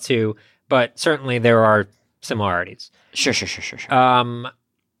Just Cause 2, but certainly there are similarities. Sure.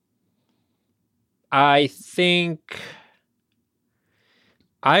 I think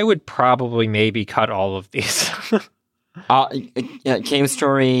I would probably maybe cut all of these. Cave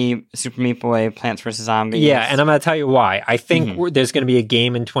Story, Super Meat Boy, Plants vs. Zombies. Yeah, and I'm going to tell you why. I think there's going to be a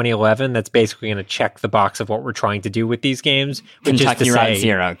game in 2011 that's basically going to check the box of what we're trying to do with these games. Which Kentucky is to Route say,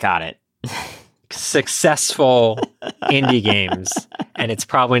 Zero, got it. Successful indie games, and it's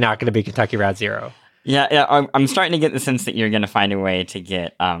probably not going to be Kentucky Route Zero. Yeah, I'm starting to get the sense that you're going to find a way to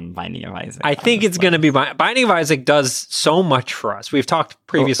get Binding of Isaac. I think it's going to be Binding of Isaac does so much for us. We've talked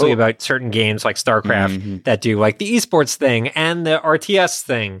previously about certain games like StarCraft that do like the esports thing and the RTS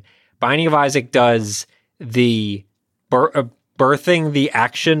thing. Binding of Isaac does the birthing the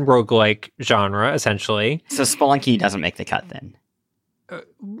action roguelike genre, essentially. So Spelunky doesn't make the cut then?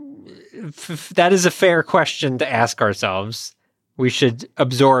 That is a fair question to ask ourselves. We should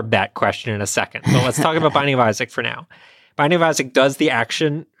absorb that question in a second. But let's talk about Binding of Isaac for now. Binding of Isaac does the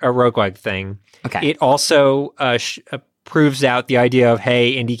action roguelike thing. Okay. It also proves out the idea of,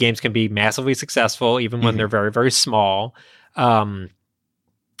 hey, indie games can be massively successful even when they're very, very small. Yeah,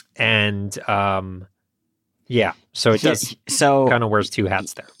 so it does. So kind of wears two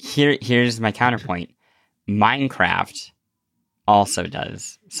hats there. Here's my counterpoint. Minecraft also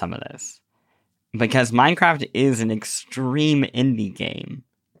does some of this. Because Minecraft is an extreme indie game.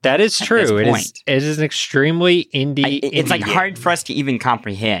 That is true. It is an extremely indie. It's like game. hard for us to even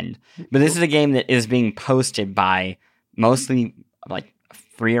comprehend. But this is a game that is being posted by mostly like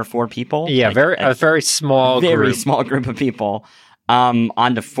 3 or 4 people. Yeah, like a very small group of people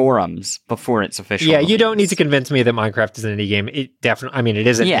onto forums before it's official. Yeah, release. You don't need to convince me that Minecraft is an indie game. It definitely, I mean, it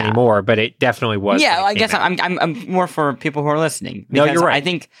isn't anymore, but it definitely was. Yeah, I guess I'm more for people who are listening. No, you're right. I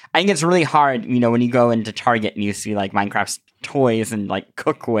think it's really hard, when you go into Target and you see like Minecraft's toys and like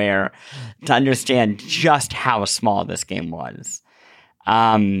cookware to understand just how small this game was.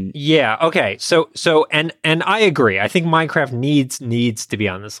 Yeah. Okay. So and I agree. I think Minecraft needs to be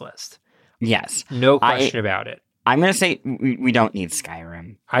on this list. Yes, no question about it. I'm going to say we don't need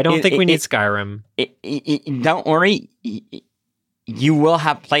Skyrim. I don't think we need Skyrim. Don't worry. You will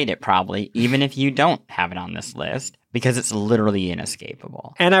have played it probably, even if you don't have it on this list, because it's literally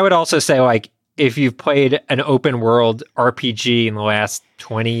inescapable. And I would also say, like, if you've played an open world RPG in the last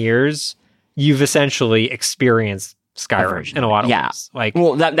 20 years, you've essentially experienced Skyrim in a lot of ways. Like,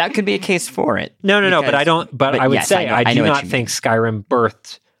 well, that could be a case for it. No, but I don't. But I would say I do not think Skyrim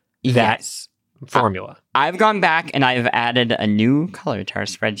birthed that formula. I've gone back and I've added a new color to our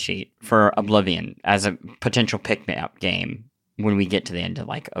spreadsheet for Oblivion as a potential pick-me-up game when we get to the end of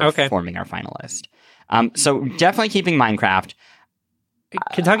forming our final list. So definitely keeping Minecraft.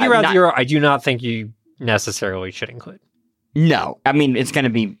 Kentucky Route Zero, I do not think you necessarily should include. No, I mean, it's going to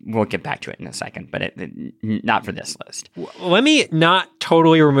be, we'll get back to it in a second, but not for this list. Let me not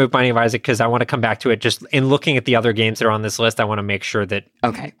totally remove Binding of Isaac because I want to come back to it. Just in looking at the other games that are on this list, I want to make sure that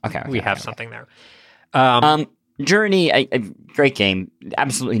we have something there. Journey, a great game.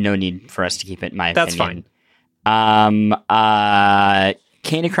 Absolutely no need for us to keep it, in my opinion. That's fine.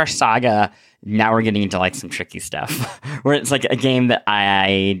 Candy Crush Saga, now we're getting into like some tricky stuff where it's like a game that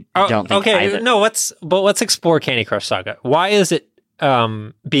I don't think. Okay, let's explore Candy Crush Saga. Why is it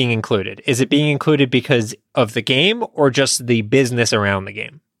being included? Is it being included because of the game or just the business around the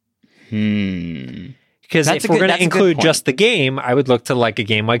game? Because if we're going to include just the game, I would look to like a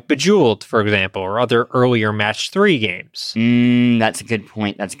game like Bejeweled, for example, or other earlier Match 3 games. That's a good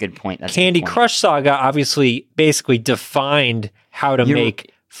point. Candy Crush Saga obviously basically defined how to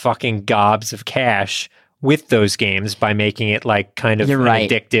make fucking gobs of cash with those games by making it like kind of an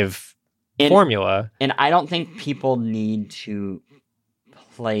addictive formula. And I don't think people need to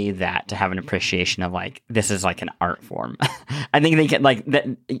play that to have an appreciation of like, this is like an art form. I think they can like that.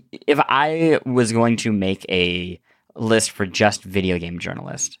 If I was going to make a list for just video game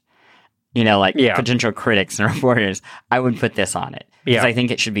journalists, like Yeah. potential critics and reporters, I would put this on it. Because Yeah. I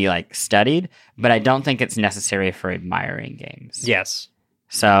think it should be like studied, but I don't think it's necessary for admiring games. Yes.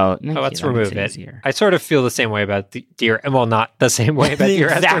 So Let's remove it. I sort of feel the same way about Dear. Well, not the same way about the Dear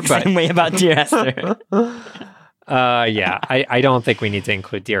exact Esther, but same way about Dear Esther. yeah, I don't think we need to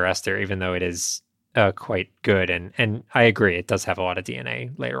include Dear Esther, even though it is quite good, and I agree, it does have a lot of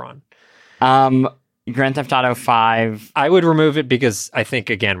DNA later on. Grand Theft Auto 5. I would remove it because I think,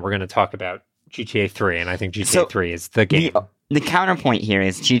 again, we're going to talk about GTA 3, and I think GTA 3 is the game. The counterpoint here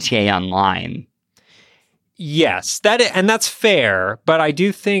is GTA Online. Yes, that's fair, but I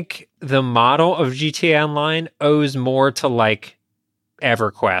do think the model of GTA Online owes more to like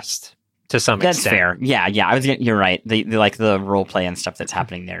EverQuest to some extent. That's fair. Yeah. You're right. The role play and stuff that's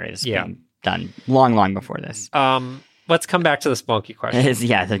happening there is being done long before this. Let's come back to the Spelunky question. It is,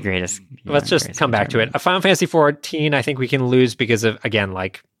 the greatest. Let's just come back to it. A Final Fantasy 14, I think we can lose because of, again,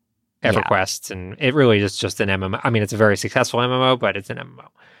 like EverQuest, and it really is just an MMO. I mean, it's a very successful MMO, but it's an MMO.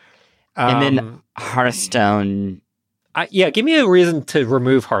 And then Hearthstone. Give me a reason to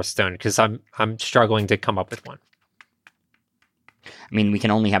remove Hearthstone, because I'm struggling to come up with one. I mean, we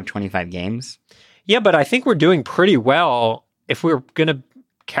can only have 25 games. Yeah, but I think we're doing pretty well if we're going to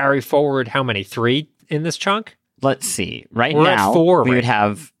carry forward how many? 3 in this chunk? Let's see. We're now, at 4. We would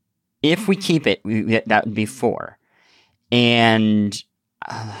have, if we keep it, that would be 4. And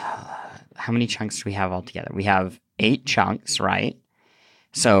how many chunks do we have altogether? We have 8 chunks, right?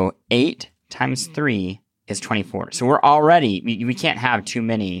 So 8 times 3 is 24. So we're already, we can't have too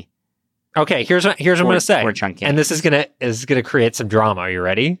many. Okay, here's what I'm going to say. 4 chunk games. And this is going to create some drama. Are you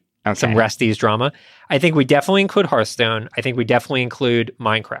ready? Okay. Some Resties drama. I think we definitely include Hearthstone. I think we definitely include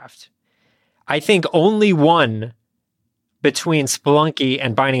Minecraft. I think only one between Spelunky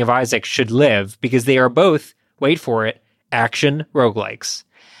and Binding of Isaac should live, because they are both, wait for it, action roguelikes.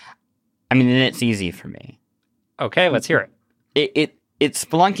 I mean, then it's easy for me. Okay, let's hear it. It's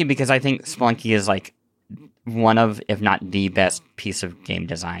Spelunky because I think Spelunky is like one of, if not the best piece of game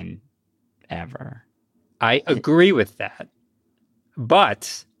design ever. I agree with that.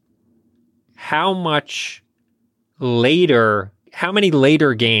 But how many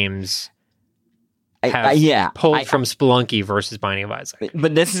later games have pulled from Spelunky versus Binding of Isaac?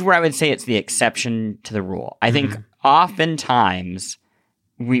 But this is where I would say it's the exception to the rule. I think oftentimes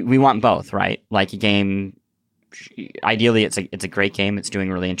we want both, right? Like a game, ideally it's a great game, it's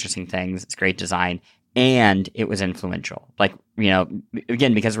doing really interesting things, it's great design, and it was influential. Like,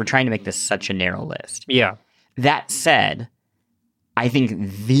 again, because we're trying to make this such a narrow list. Yeah. That said, I think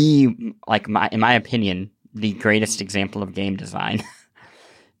in my opinion, the greatest example of game design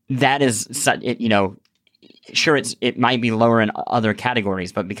that is such, sure, it might be lower in other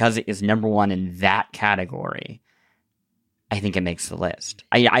categories, but because it is number one in that category, I think it makes the list.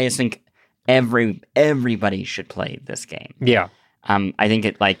 I just think everybody should play this game. Yeah. I think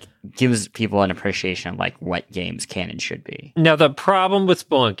it gives people an appreciation of what games can and should be. Now, the problem with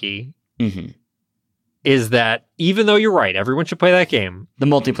Spelunky is that even though you're right, everyone should play that game. The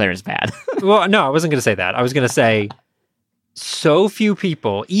multiplayer is bad. Well, no, I wasn't going to say that. I was going to say so few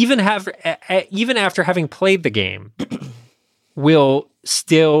people, even after having played the game, will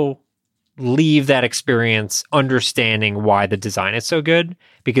still leave that experience understanding why the design is so good,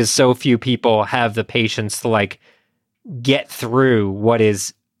 because so few people have the patience to get through what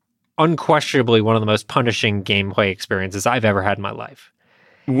is unquestionably one of the most punishing gameplay experiences I've ever had in my life.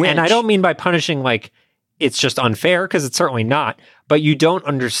 And I don't mean by punishing it's just unfair, because it's certainly not, but you don't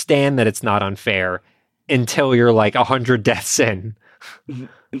understand that it's not unfair until you're 100 deaths in.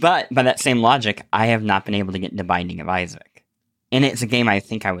 But by that same logic, I have not been able to get into Binding of Isaac, and it's a game I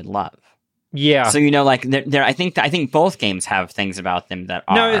think I would love. Yeah. So I think both games have things about them that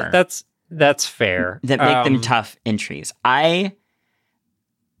are that's fair, that make them tough entries. I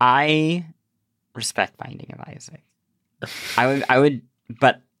respect Binding of Isaac. I would,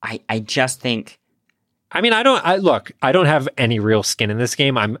 but I just think. I mean, I don't have any real skin in this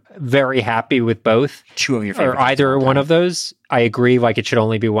game. I'm very happy with both. 2 of your favorites. Or either one of those. I agree, it should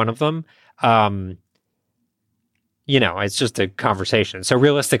only be one of them. It's just a conversation. So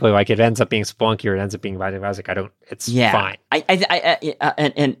realistically, it ends up being Spelunky or it ends up being Binding of Isaac. It's fine.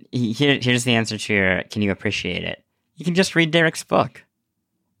 And here's the answer to your, can you appreciate it? You can just read Derek's book.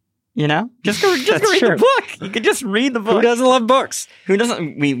 Just go read the book. You can just read the book. Who doesn't love books? Who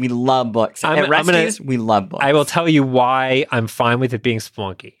doesn't? We love books. At Resties, we love books. I will tell you why I'm fine with it being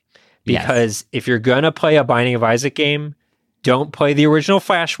Spelunky. Because if you're going to play a Binding of Isaac game, don't play the original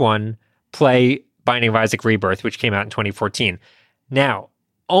Flash one. Play Binding of Isaac Rebirth, which came out in 2014. Now,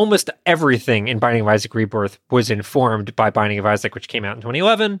 almost everything in Binding of Isaac Rebirth was informed by Binding of Isaac, which came out in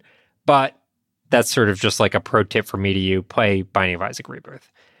 2011. but that's sort of just like a pro tip for me to you. Play Binding of Isaac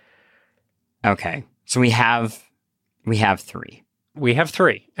Rebirth. Okay. So we have 3. We have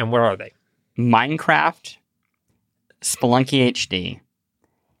 3. And what are they? Minecraft, Spelunky HD,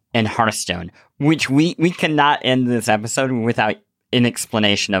 and Hearthstone, which we cannot end this episode without an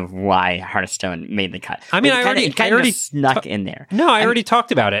explanation of why Hearthstone made the cut. I mean, it kind of snuck in there. No, I already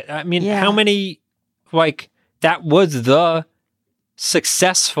talked about it. I mean, how many, that was the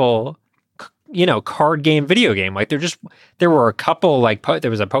successful, card game, video game. There were a couple,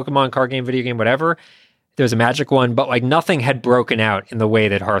 there was a Pokemon card game, video game, whatever. There was a Magic one, but nothing had broken out in the way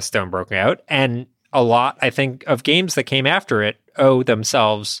that Hearthstone broke out. And a lot, I think, of games that came after it owe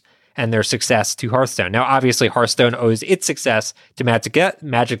themselves and their success to Hearthstone. Now, obviously, Hearthstone owes its success to Magic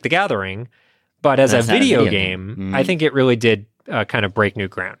the Gathering, but as a video game, I think it really did kind of break new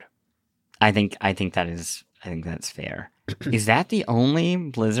ground. I think that's fair. Is that the only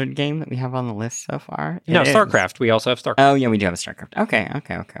Blizzard game that we have on the list so far? No, StarCraft. We also have StarCraft. Oh, yeah, we do have a StarCraft. Okay.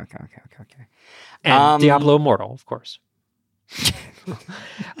 And Diablo Immortal, of course.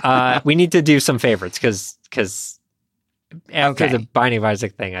 We need to do some favorites because after the Binding of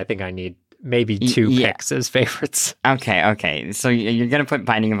Isaac thing, I think I need maybe 2 picks as favorites. Okay. So you're going to put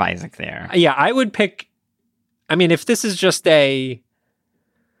Binding of Isaac there. Yeah, I would pick... I mean, if this is just a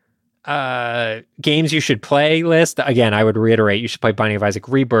games you should play list, again, I would reiterate, you should play Binding of Isaac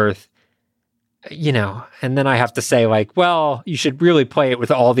Rebirth, and then I have to say, you should really play it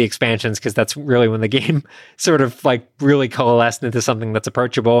with all the expansions, because that's really when the game sort of really coalesced into something that's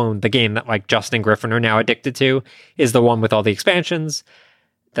approachable. And the game that Justin and Griffin are now addicted to is the one with all the expansions.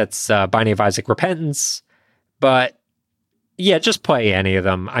 That's Binding of Isaac Repentance. But yeah, just play any of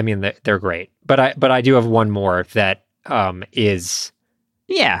them. I mean, they're great. But I do have one more that is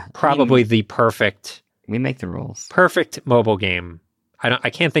probably the perfect. We make the rules. Perfect mobile game.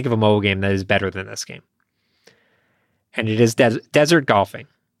 I can't think of a mobile game that is better than this game. And it is Desert Golfing.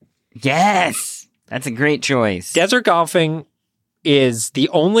 Yes! That's a great choice. Desert Golfing is the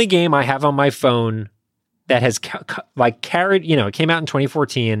only game I have on my phone that has carried, it came out in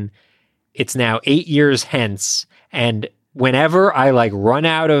 2014. It's now 8 years hence. And whenever I run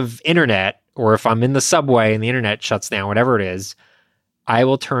out of internet, or if I'm in the subway and the internet shuts down, whatever it is, I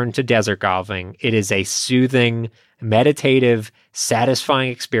will turn to Desert Golfing. It is a soothing, meditative,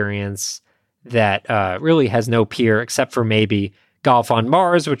 satisfying experience that really has no peer except for maybe Golf on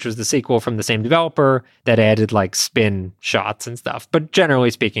Mars, which was the sequel from the same developer that added spin shots and stuff. But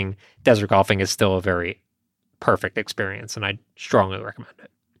generally speaking, Desert Golfing is still a very perfect experience, and I strongly recommend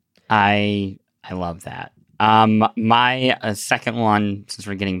it. I love that. My second one, since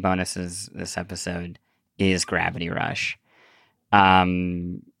we're getting bonuses this episode, is Gravity Rush.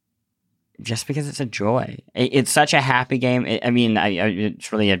 Just because it's a joy. It's such a happy game.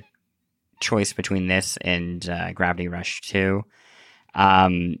 It's really a choice between this and Gravity Rush 2.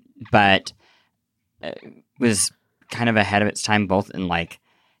 But it was kind of ahead of its time, both in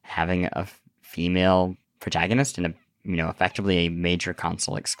having a female protagonist and effectively a major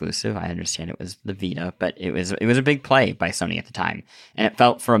console exclusive. I understand it was the Vita, but it was a big play by Sony at the time. And it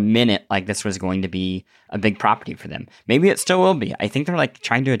felt for a minute like this was going to be a big property for them. Maybe it still will be. I think they're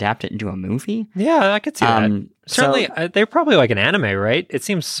trying to adapt it into a movie. Yeah, I could see that. Certainly, they're probably an anime, right? It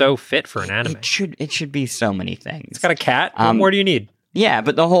seems so fit for an anime. It should be so many things. It's got a cat. What more do you need? Yeah,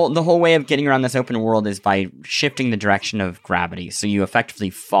 but the whole way of getting around this open world is by shifting the direction of gravity. So you effectively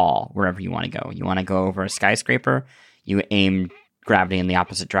fall wherever you want to go. You want to go over a skyscraper, you aim gravity in the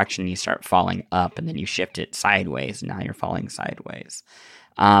opposite direction, and you start falling up, and then you shift it sideways, and now you're falling sideways.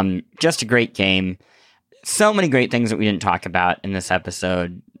 Just a great game. So many great things that we didn't talk about in this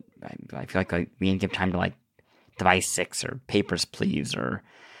episode. I feel like we didn't give time to Device 6 or Papers, Please or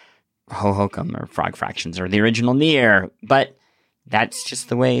Ho-Hokum or Frog Fractions or the original Nier, but that's just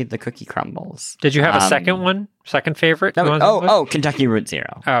the way the cookie crumbles. Did you have a second one? Second favorite? Kentucky Route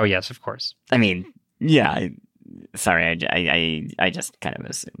Zero. Oh, yes, of course. I mean, yeah. Sorry, I just kind of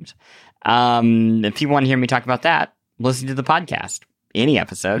assumed. If people want to hear me talk about that, listen to the podcast. Any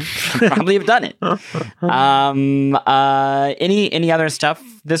episode, probably have done it. Any other stuff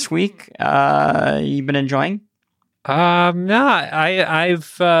this week you've been enjoying? No,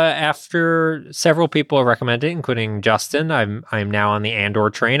 I've after several people have recommended it, including Justin. I'm now on the Andor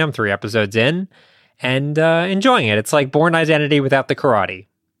train. I'm 3 episodes in and enjoying it. It's like Born Identity without the karate.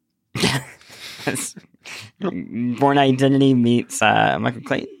 Born Identity meets Michael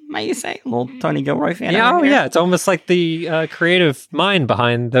Clayton, might you say? A little Tony Gilroy fan. Yeah, it's almost like the creative mind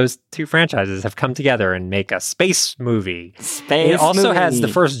behind those 2 franchises have come together and make a space movie. It also has the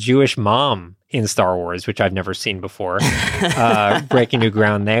first Jewish mom in Star Wars, which I've never seen before. Breaking new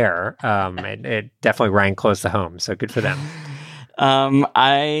ground there. It definitely rang close to home, so good for them.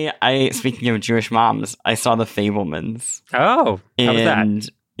 I speaking of Jewish moms, I saw The Fabelmans. Oh, how was that?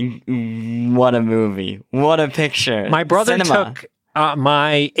 And what a movie. What a picture. My brother took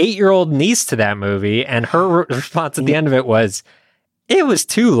my 8-year-old niece to that movie, and her response at the end of it was, it was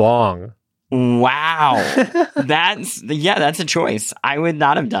too long. Wow. That's a choice. I would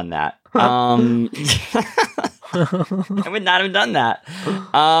not have done that. I would not have done that.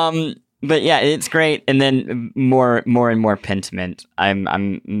 But yeah, it's great. And then more and more Pentiment.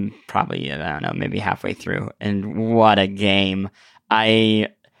 I'm probably, I don't know, maybe halfway through. And what a game. I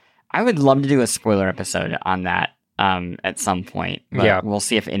would love to do a spoiler episode on that at some point. But we'll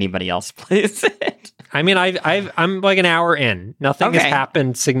see if anybody else plays it. I mean, I'm like an hour in. Nothing has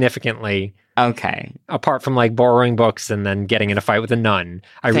happened significantly. Okay. Apart from like borrowing books and then getting in a fight with a nun.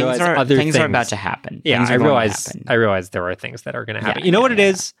 I realize other things are about to happen. Yeah, I realize there are things that are going to happen. You know what it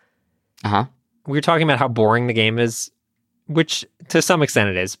is? Uh-huh. We were talking about how boring the game is, which to some extent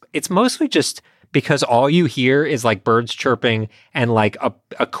it is. It's mostly just because all you hear is like birds chirping and like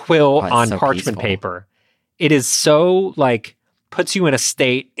a quill on so parchment peaceful. paper. It is so like puts you in a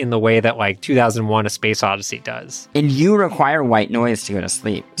state in the way that like 2001 A Space Odyssey does. And you require white noise to go to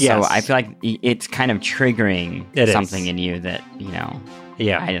sleep. Yes. So I feel like it's kind of triggering something in you that,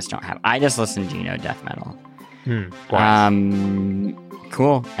 Yeah. I just don't have. I just listen to, death metal. Wow.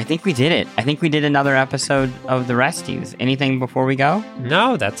 Cool. I think we did it. I think we did another episode of the Resties. Anything before we go?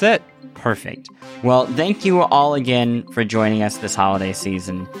 No, that's it. Perfect. Well, thank you all again for joining us this holiday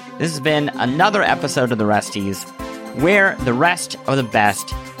season. This has been another episode of the Resties, where the rest of the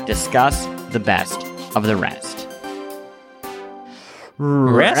best discuss the best of the rest.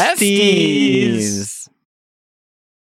 Resties.